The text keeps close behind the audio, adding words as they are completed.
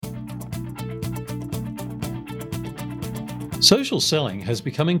Social selling has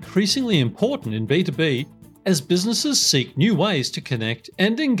become increasingly important in B2B as businesses seek new ways to connect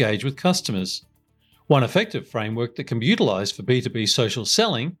and engage with customers. One effective framework that can be utilised for B2B social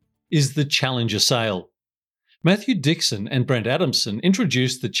selling is the Challenger Sale. Matthew Dixon and Brent Adamson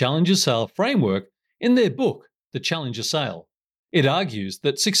introduced the Challenger Sale framework in their book, The Challenger Sale. It argues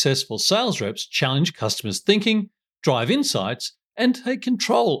that successful sales reps challenge customers' thinking, drive insights, and take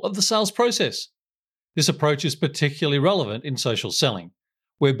control of the sales process. This approach is particularly relevant in social selling,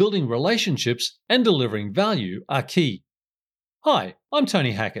 where building relationships and delivering value are key. Hi, I'm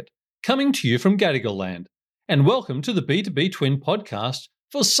Tony Hackett, coming to you from Gadigal Land, and welcome to the B2B Twin podcast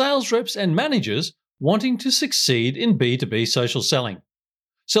for sales reps and managers wanting to succeed in B2B social selling.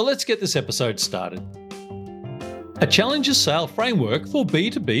 So let's get this episode started. A Challenger Sale framework for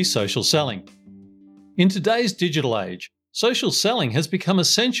B2B social selling. In today's digital age, social selling has become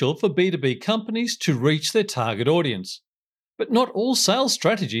essential for B2B companies to reach their target audience. But not all sales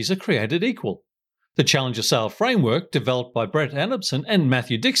strategies are created equal. The Challenger Sale framework, developed by Brent Adamson and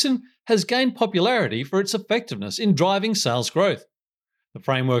Matthew Dixon, has gained popularity for its effectiveness in driving sales growth. The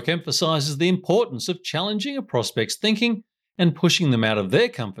framework emphasises the importance of challenging a prospect's thinking and pushing them out of their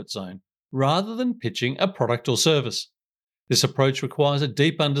comfort zone, rather than pitching a product or service. This approach requires a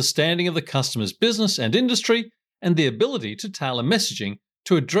deep understanding of the customer's business and industry and the ability to tailor messaging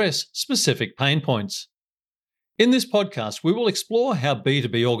to address specific pain points. In this podcast, we will explore how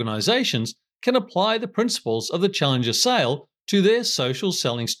B2B organisations can apply the principles of the Challenger Sale to their social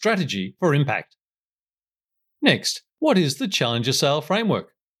selling strategy for impact. Next, what is the Challenger Sale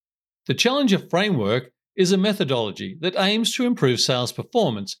framework? The Challenger framework is a methodology that aims to improve sales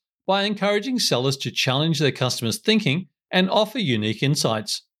performance by encouraging sellers to challenge their customers' thinking and offer unique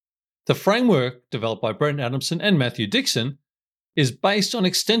insights. The framework, developed by Brent Adamson and Matthew Dixon, is based on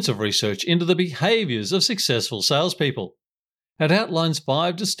extensive research into the behaviours of successful salespeople. It outlines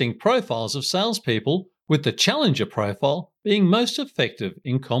 5 distinct profiles of salespeople, with the Challenger profile being most effective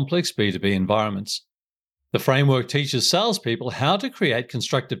in complex B2B environments. The framework teaches salespeople how to create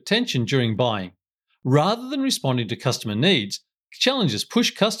constructive tension during buying. Rather than responding to customer needs, challenges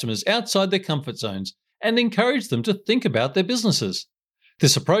push customers outside their comfort zones and encourage them to think about their businesses.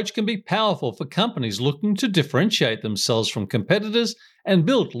 This approach can be powerful for companies looking to differentiate themselves from competitors and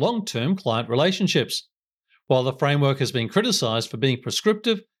build long-term client relationships. While the framework has been criticised for being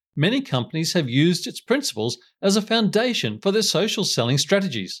prescriptive, many companies have used its principles as a foundation for their social selling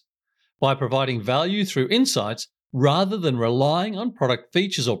strategies. By providing value through insights rather than relying on product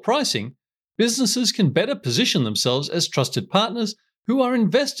features or pricing, businesses can better position themselves as trusted partners who are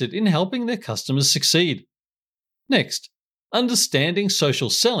invested in helping their customers succeed. Next, understanding social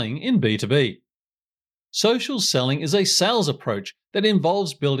selling in B2B. Social selling is a sales approach that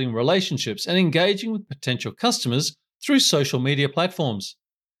involves building relationships and engaging with potential customers through social media platforms.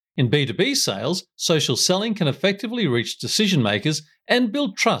 In B2B sales, social selling can effectively reach decision makers and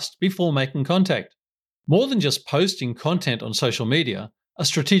build trust before making contact. More than just posting content on social media, a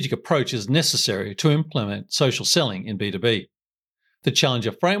strategic approach is necessary to implement social selling in B2B. The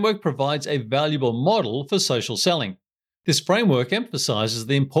Challenger framework provides a valuable model for social selling. This framework emphasises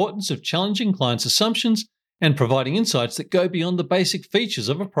the importance of challenging clients' assumptions and providing insights that go beyond the basic features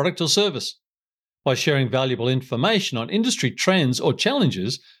of a product or service. By sharing valuable information on industry trends or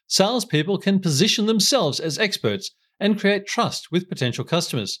challenges, salespeople can position themselves as experts and create trust with potential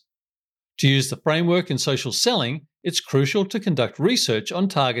customers. To use the framework in social selling, it's crucial to conduct research on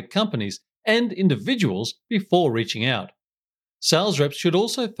target companies and individuals before reaching out. Sales reps should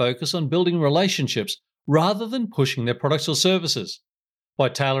also focus on building relationships rather than pushing their products or services. By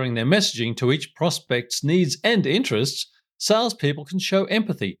tailoring their messaging to each prospect's needs and interests, salespeople can show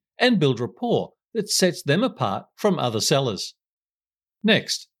empathy and build rapport that sets them apart from other sellers.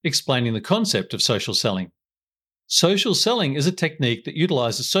 Next, explaining the concept of social selling. Social selling is a technique that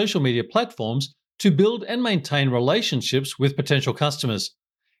utilises social media platforms to build and maintain relationships with potential customers.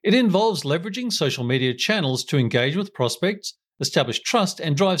 It involves leveraging social media channels to engage with prospects, establish trust,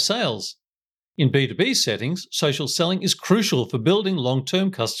 and drive sales. In B2B settings, social selling is crucial for building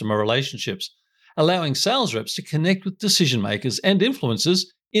long-term customer relationships, allowing sales reps to connect with decision makers and influencers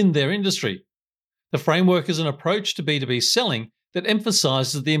in their industry. The framework is an approach to B2B selling that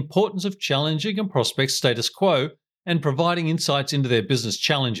emphasises the importance of challenging a prospect's status quo and providing insights into their business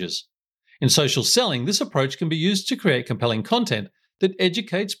challenges. In social selling, this approach can be used to create compelling content that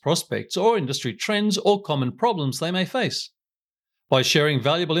educates prospects or industry trends or common problems they may face. By sharing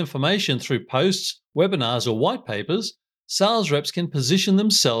valuable information through posts, webinars, or white papers, sales reps can position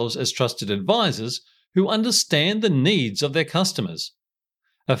themselves as trusted advisors who understand the needs of their customers.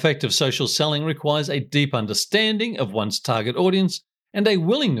 Effective social selling requires a deep understanding of one's target audience and a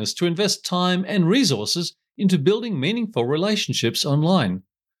willingness to invest time and resources into building meaningful relationships online.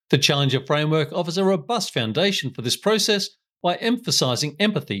 The Challenger framework offers a robust foundation for this process by emphasizing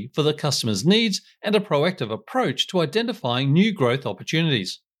empathy for the customer's needs and a proactive approach to identifying new growth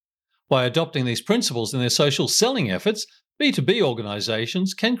opportunities. By adopting these principles in their social selling efforts, B2B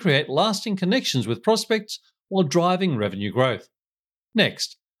organizations can create lasting connections with prospects while driving revenue growth.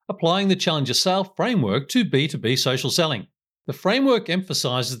 Next, applying the Challenger Sale framework to B2B social selling. The framework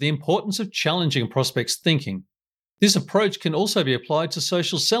emphasizes the importance of challenging prospects' thinking. This approach can also be applied to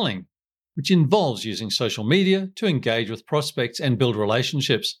social selling, which involves using social media to engage with prospects and build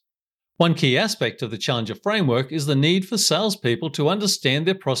relationships. One key aspect of the Challenger framework is the need for salespeople to understand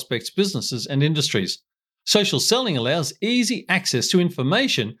their prospects' businesses and industries. Social selling allows easy access to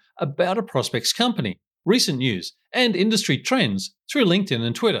information about a prospect's company, recent news, and industry trends through LinkedIn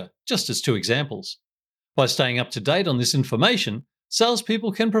and Twitter, just as two examples. By staying up to date on this information,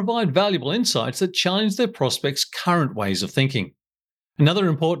 salespeople can provide valuable insights that challenge their prospects' current ways of thinking. Another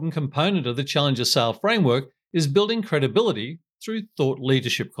important component of the Challenger Sale framework is building credibility through thought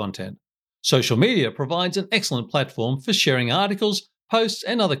leadership content. Social media provides an excellent platform for sharing articles, posts,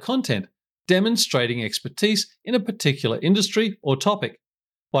 and other content, demonstrating expertise in a particular industry or topic.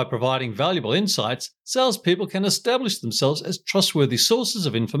 By providing valuable insights, salespeople can establish themselves as trustworthy sources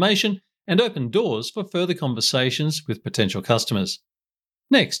of information and open doors for further conversations with potential customers.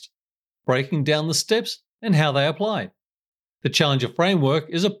 Next, breaking down the steps and how they apply. The Challenger framework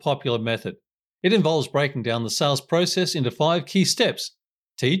is a popular method. It involves breaking down the sales process into 5 key steps: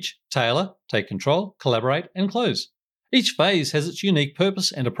 teach, tailor, take control, collaborate, and close. Each phase has its unique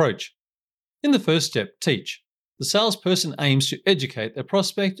purpose and approach. In the first step, teach, the salesperson aims to educate their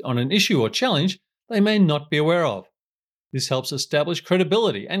prospect on an issue or challenge they may not be aware of. This helps establish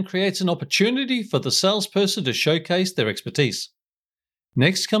credibility and creates an opportunity for the salesperson to showcase their expertise.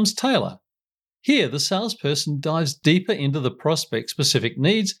 Next comes tailor. Here, the salesperson dives deeper into the prospect's specific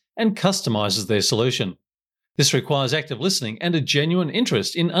needs and customizes their solution. This requires active listening and a genuine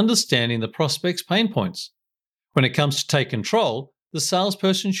interest in understanding the prospect's pain points. When it comes to take control, the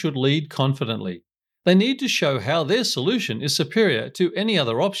salesperson should lead confidently. They need to show how their solution is superior to any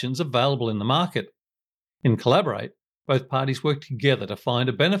other options available in the market. In collaborate, both parties work together to find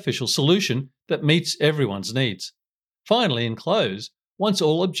a beneficial solution that meets everyone's needs. Finally, in close, once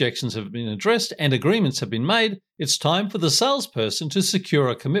all objections have been addressed and agreements have been made, it's time for the salesperson to secure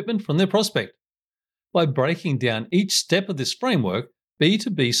a commitment from their prospect. By breaking down each step of this framework,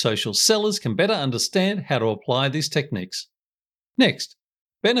 B2B social sellers can better understand how to apply these techniques. Next,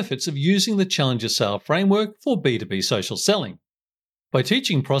 benefits of using the Challenger Sale framework for B2B social selling. By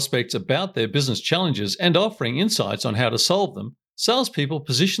teaching prospects about their business challenges and offering insights on how to solve them, salespeople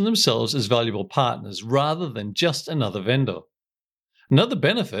position themselves as valuable partners rather than just another vendor. Another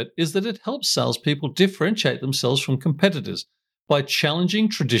benefit is that it helps salespeople differentiate themselves from competitors by challenging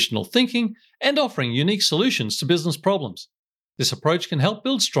traditional thinking and offering unique solutions to business problems. This approach can help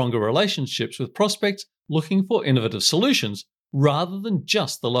build stronger relationships with prospects looking for innovative solutions rather than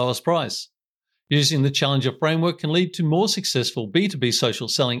just the lowest price. Using the Challenger framework can lead to more successful B2B social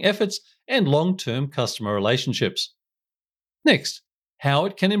selling efforts and long-term customer relationships. Next, how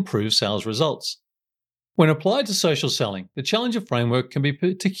it can improve sales results. When applied to social selling, the Challenger framework can be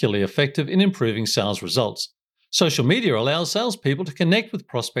particularly effective in improving sales results. Social media allows salespeople to connect with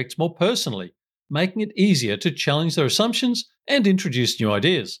prospects more personally, making it easier to challenge their assumptions and introduce new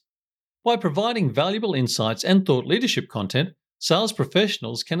ideas. By providing valuable insights and thought leadership content, sales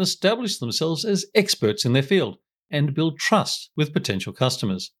professionals can establish themselves as experts in their field and build trust with potential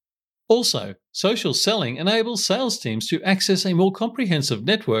customers. Also, social selling enables sales teams to access a more comprehensive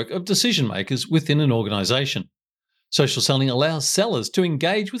network of decision makers within an organization. Social selling allows sellers to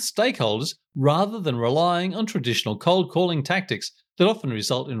engage with stakeholders rather than relying on traditional cold calling tactics that often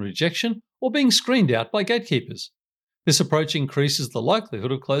result in rejection or being screened out by gatekeepers. This approach increases the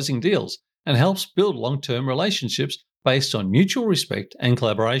likelihood of closing deals and helps build long-term relationships based on mutual respect and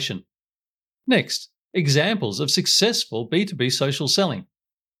collaboration. Next, examples of successful B2B social selling.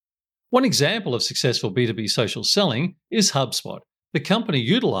 One example of successful B2B social selling is HubSpot. The company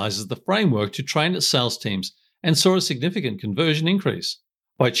utilizes the framework to train its sales teams and saw a significant conversion increase.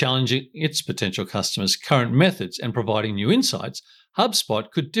 By challenging its potential customers' current methods and providing new insights, HubSpot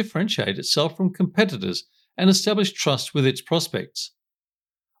could differentiate itself from competitors and establish trust with its prospects.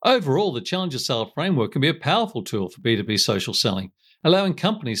 Overall, the Challenger Sale framework can be a powerful tool for B2B social selling, allowing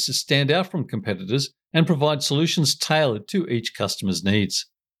companies to stand out from competitors and provide solutions tailored to each customer's needs.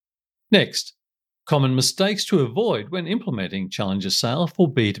 Next, Common mistakes to avoid when implementing Challenger Sale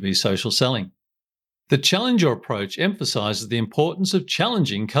for B2B social selling. The Challenger approach emphasizes the importance of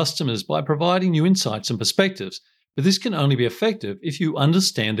challenging customers by providing new insights and perspectives, but this can only be effective if you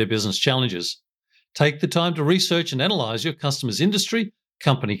understand their business challenges. Take the time to research and analyze your customer's industry,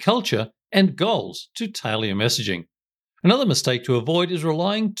 company culture, and goals to tailor your messaging. Another mistake to avoid is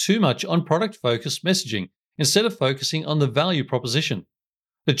relying too much on product-focused messaging instead of focusing on the value proposition.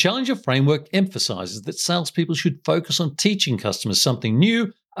 The Challenger framework emphasizes that salespeople should focus on teaching customers something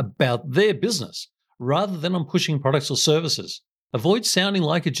new about their business rather than on pushing products or services. Avoid sounding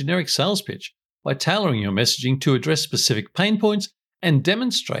like a generic sales pitch by tailoring your messaging to address specific pain points and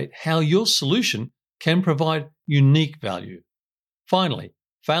demonstrate how your solution can provide unique value. Finally,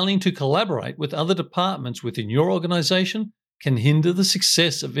 failing to collaborate with other departments within your organization can hinder the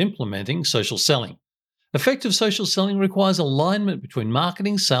success of implementing social selling. Effective social selling requires alignment between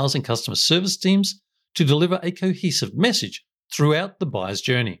marketing, sales, and customer service teams to deliver a cohesive message throughout the buyer's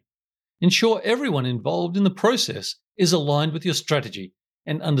journey. Ensure everyone involved in the process is aligned with your strategy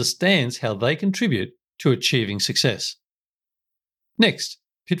and understands how they contribute to achieving success. Next,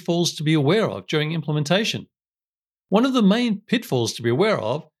 pitfalls to be aware of during implementation. One of the main pitfalls to be aware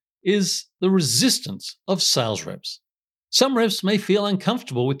of is the resistance of sales reps. Some reps may feel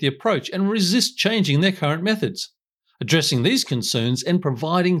uncomfortable with the approach and resist changing their current methods. Addressing these concerns and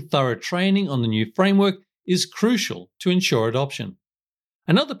providing thorough training on the new framework is crucial to ensure adoption.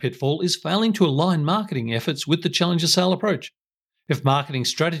 Another pitfall is failing to align marketing efforts with the Challenger Sale approach. If marketing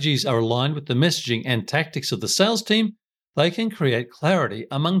strategies are aligned with the messaging and tactics of the sales team, they can create clarity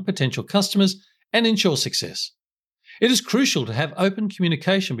among potential customers and ensure success. It is crucial to have open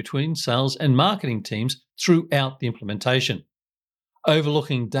communication between sales and marketing teams throughout the implementation.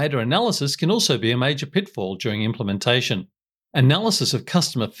 Overlooking data analysis can also be a major pitfall during implementation. Analysis of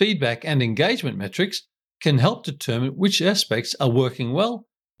customer feedback and engagement metrics can help determine which aspects are working well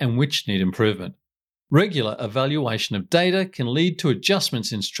and which need improvement. Regular evaluation of data can lead to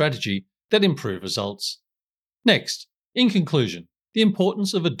adjustments in strategy that improve results. Next, in conclusion, the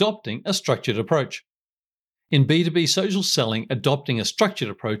importance of adopting a structured approach. In B2B social selling, adopting a structured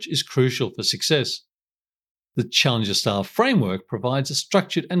approach is crucial for success. The Challenger Style framework provides a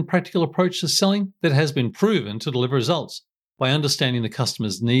structured and practical approach to selling that has been proven to deliver results. By understanding the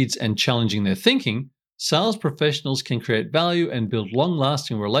customer's needs and challenging their thinking, sales professionals can create value and build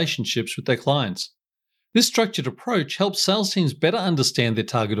long-lasting relationships with their clients. This structured approach helps sales teams better understand their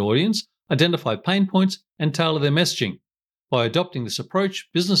target audience, identify pain points, and tailor their messaging. By adopting this approach,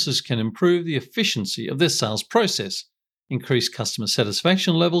 businesses can improve the efficiency of their sales process, increase customer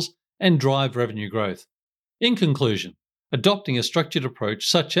satisfaction levels, and drive revenue growth. In conclusion, adopting a structured approach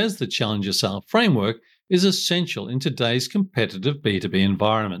such as the Challenger Sale framework is essential in today's competitive B2B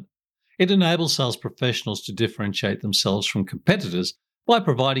environment. It enables sales professionals to differentiate themselves from competitors by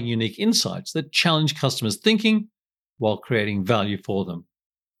providing unique insights that challenge customers' thinking while creating value for them.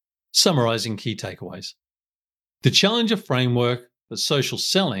 Summarizing key takeaways. The Challenger framework for social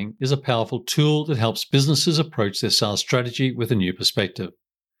selling is a powerful tool that helps businesses approach their sales strategy with a new perspective.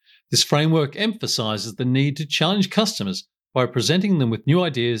 This framework emphasizes the need to challenge customers by presenting them with new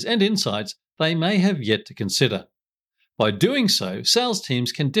ideas and insights they may have yet to consider. By doing so, sales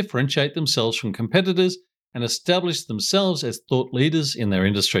teams can differentiate themselves from competitors and establish themselves as thought leaders in their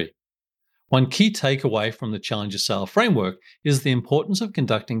industry. One key takeaway from the Challenger Sale framework is the importance of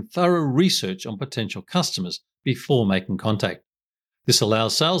conducting thorough research on potential customers before making contact. This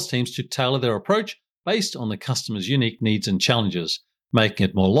allows sales teams to tailor their approach based on the customer's unique needs and challenges, making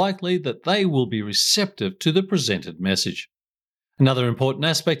it more likely that they will be receptive to the presented message. Another important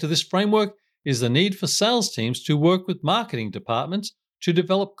aspect of this framework is the need for sales teams to work with marketing departments to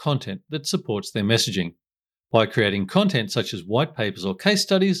develop content that supports their messaging. By creating content such as white papers or case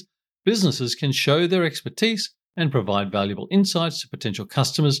studies, businesses can show their expertise and provide valuable insights to potential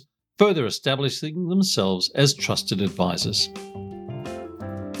customers, further establishing themselves as trusted advisors.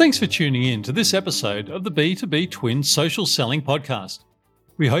 Thanks for tuning in to this episode of the B2B Twin Social Selling Podcast.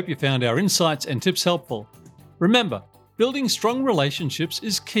 We hope you found our insights and tips helpful. Remember, building strong relationships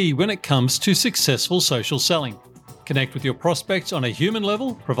is key when it comes to successful social selling. Connect with your prospects on a human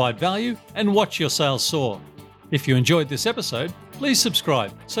level, provide value, and watch your sales soar. If you enjoyed this episode, please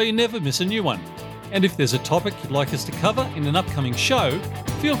subscribe so you never miss a new one. And if there's a topic you'd like us to cover in an upcoming show,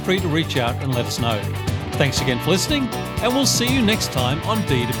 feel free to reach out and let us know. Thanks again for listening, and we'll see you next time on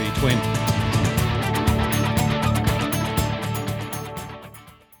B2B Twin.